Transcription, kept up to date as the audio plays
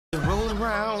Roll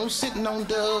around, sitting on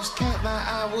doves, can't lie,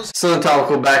 I was.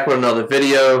 Sematary back with another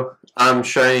video. I'm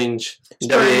Strange.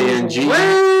 W-A-N-G. What?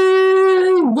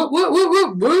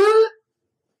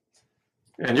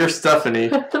 And you're Stephanie,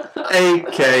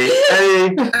 a.k.a.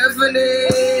 Stephanie!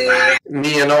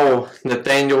 Me and old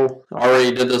Nathaniel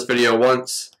already did this video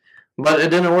once, but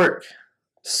it didn't work.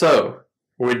 So,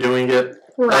 we're doing it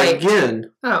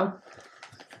again. Oh.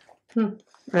 Hey,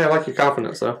 I like your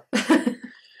confidence, though.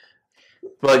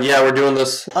 But yeah, we're doing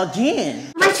this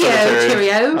again.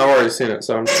 Cheerio. I've already seen it,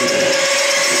 so I'm keeping it.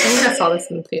 I think I saw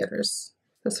this in theaters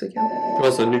this weekend.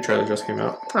 Well, the new trailer just came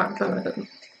out. Oh, no, I didn't.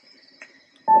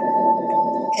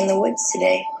 In the woods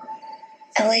today,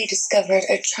 Ellie discovered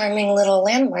a charming little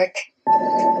landmark.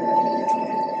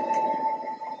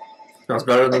 That's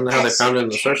better than how they found it in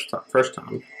the first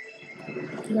time.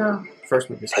 Yeah.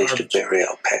 First movie's place to bury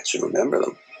our pets and remember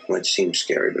them. It might seem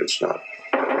scary, but it's not.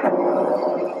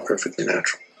 Perfectly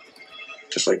natural.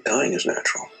 Just like dying is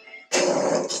natural.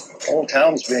 Old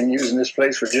town's been using this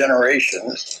place for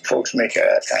generations. Folks make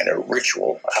a kind of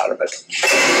ritual out of it.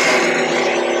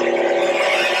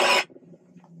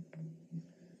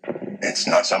 It's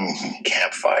not some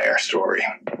campfire story.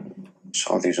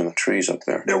 Saw these in the trees up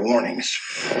there. They're warnings.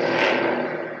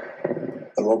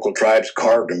 The local tribes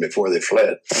carved them before they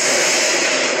fled.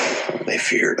 They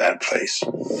fear that place.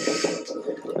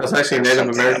 That's actually a Native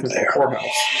American poorhouse.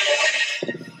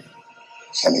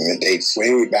 Something that dates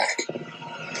way back.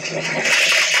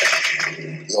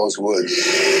 Those woods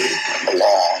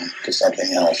belong to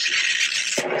something else.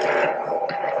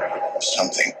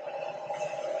 Something.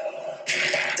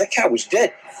 That cat was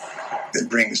dead. That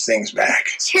brings things back.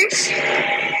 Seriously?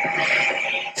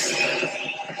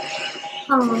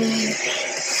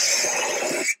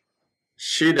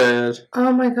 She did.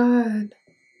 Oh my god.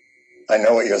 I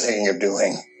know what you're thinking of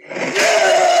doing.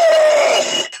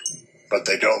 But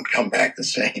they don't come back the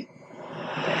same.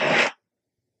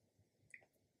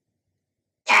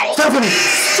 Daddy. Stephanie!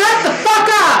 Shut the fuck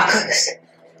up!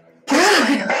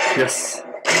 Yes.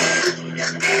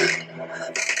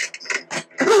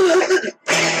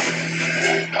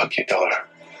 Hug your daughter.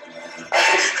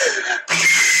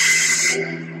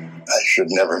 I should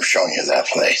never have shown you that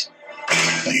place.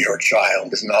 Your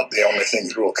child is not the only thing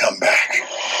that will come back.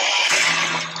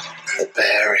 The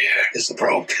barrier is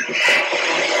broken.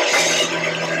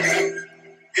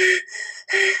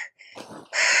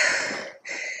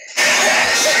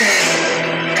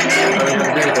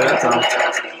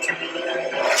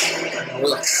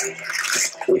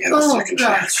 We have a second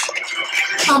chance.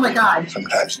 Oh my god.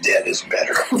 Sometimes dead is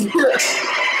better. I'm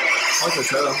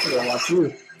gonna watch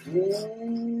you.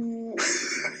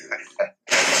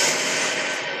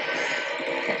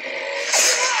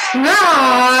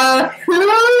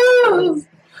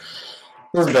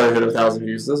 This is better than 1,000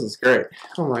 views. This is great.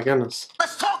 Oh my goodness.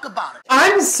 Let's talk about it.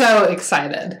 I'm so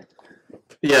excited.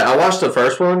 Yeah, I watched the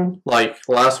first one like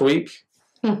last week,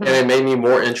 and it made me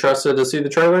more interested to see the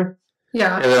trailer.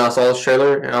 Yeah. And then I saw this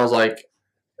trailer, and I was like,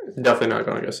 definitely not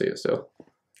going to go see it still.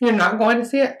 You're not going to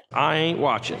see it? I ain't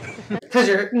watching. Because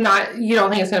you don't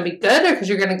think it's going to be good, or because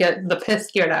you're going to get the piss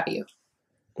scared out of you?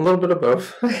 A little bit of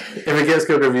both. If it gets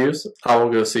good reviews, I will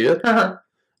go see it. I'm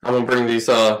going to bring these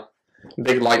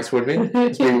big lights with me.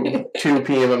 It's been 2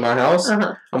 p.m. at my house.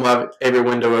 I'm going to have every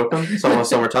window open. It's almost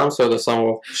summertime, so the sun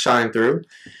will shine through.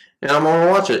 And I'm going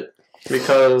to watch it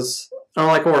because I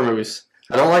don't like horror movies.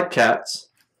 I don't like cats.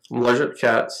 I'm allergic to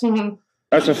cats.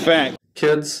 That's a fact.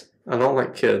 Kids. I don't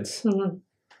like kids. Not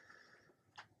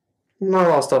a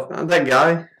lot of stuff. That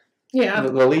guy. Yeah.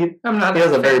 The lead. I'm not. He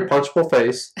has a very punchable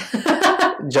face.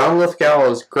 John Lithgow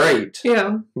is great.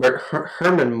 Yeah. But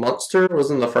Herman Munster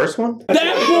was in the first one.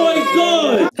 That boy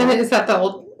good! And is that the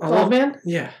old man?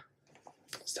 Yeah.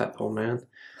 It's that old man.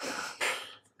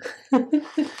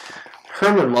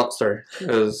 Herman Munster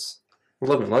is a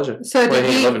living legend. So did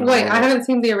he... Wait, I haven't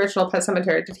seen the original Pet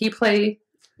Sematary. Did he play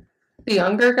the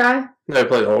younger guy? No, he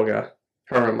played the old guy.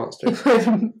 Herman Munster. He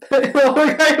played the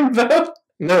older guy in both?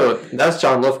 No, that's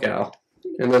John Lithgow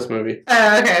in this movie.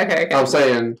 Okay. I'm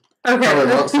saying... Okay. Herman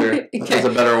Munster is a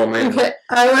better old man. Okay.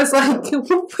 I was like, he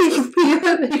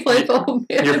plays the old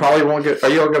man. You probably won't get... Are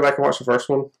you going to go back and watch the first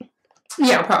one?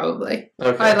 Yeah, probably.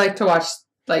 Okay. I'd like to watch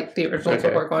like the original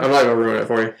before going. I'm not going to ruin it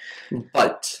for you.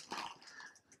 But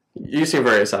you seem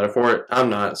very excited for it. I'm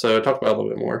not. So talk about it a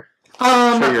little bit more.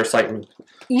 Show your excitement.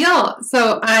 Yeah.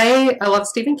 So I love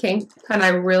Stephen King, and I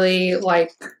really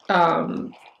like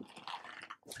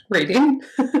reading.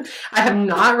 I have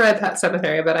not read Pet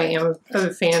Sematary, but I am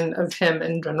a fan of him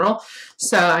in general.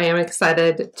 So I am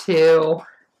excited to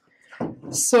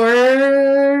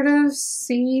sort of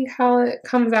see how it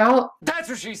comes out. That's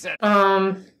what she said.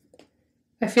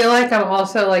 I feel like I'm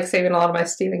also like saving a lot of my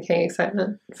Stephen King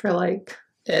excitement for like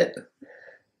it.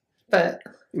 But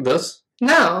This?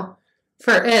 no.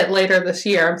 For it later this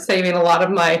year. I'm saving a lot of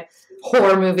my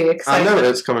horror movie excitement. I know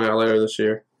it's coming out later this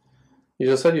year. You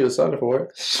just said you excited for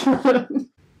it.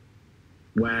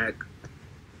 Whack.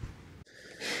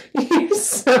 You're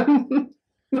so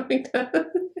my God.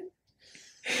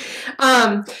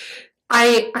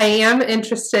 I am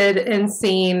interested in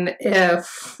seeing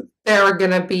if there are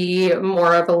going to be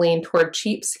more of a lean toward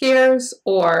cheap scares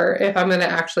or if I'm going to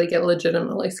actually get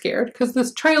legitimately scared. Because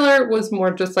this trailer was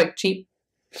more just like cheap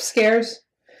scares.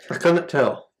 I couldn't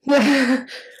tell.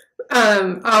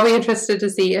 I'll be interested to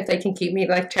see if they can keep me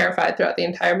like terrified throughout the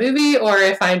entire movie or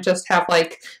if I just have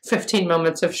like 15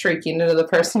 moments of shrieking into the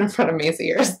person in front of me's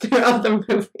ears throughout the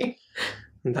movie.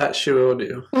 That sure will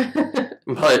do.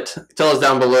 But tell us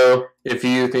down below if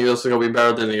you think this is going to be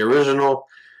better than the original.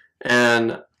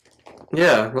 And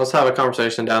yeah, let's have a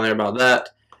conversation down there about that.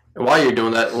 And while you're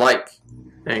doing that, like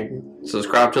and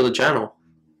subscribe to the channel.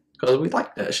 Because we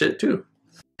like that shit too.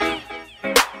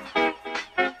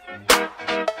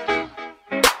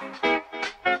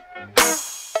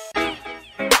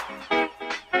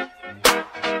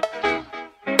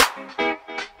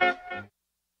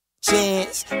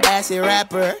 Chance, acid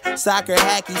rapper, soccer,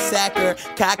 hacky sacker,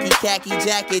 cocky, khaki,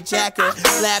 jacket, jacker,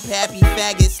 slap happy,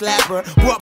 faggot, slapper.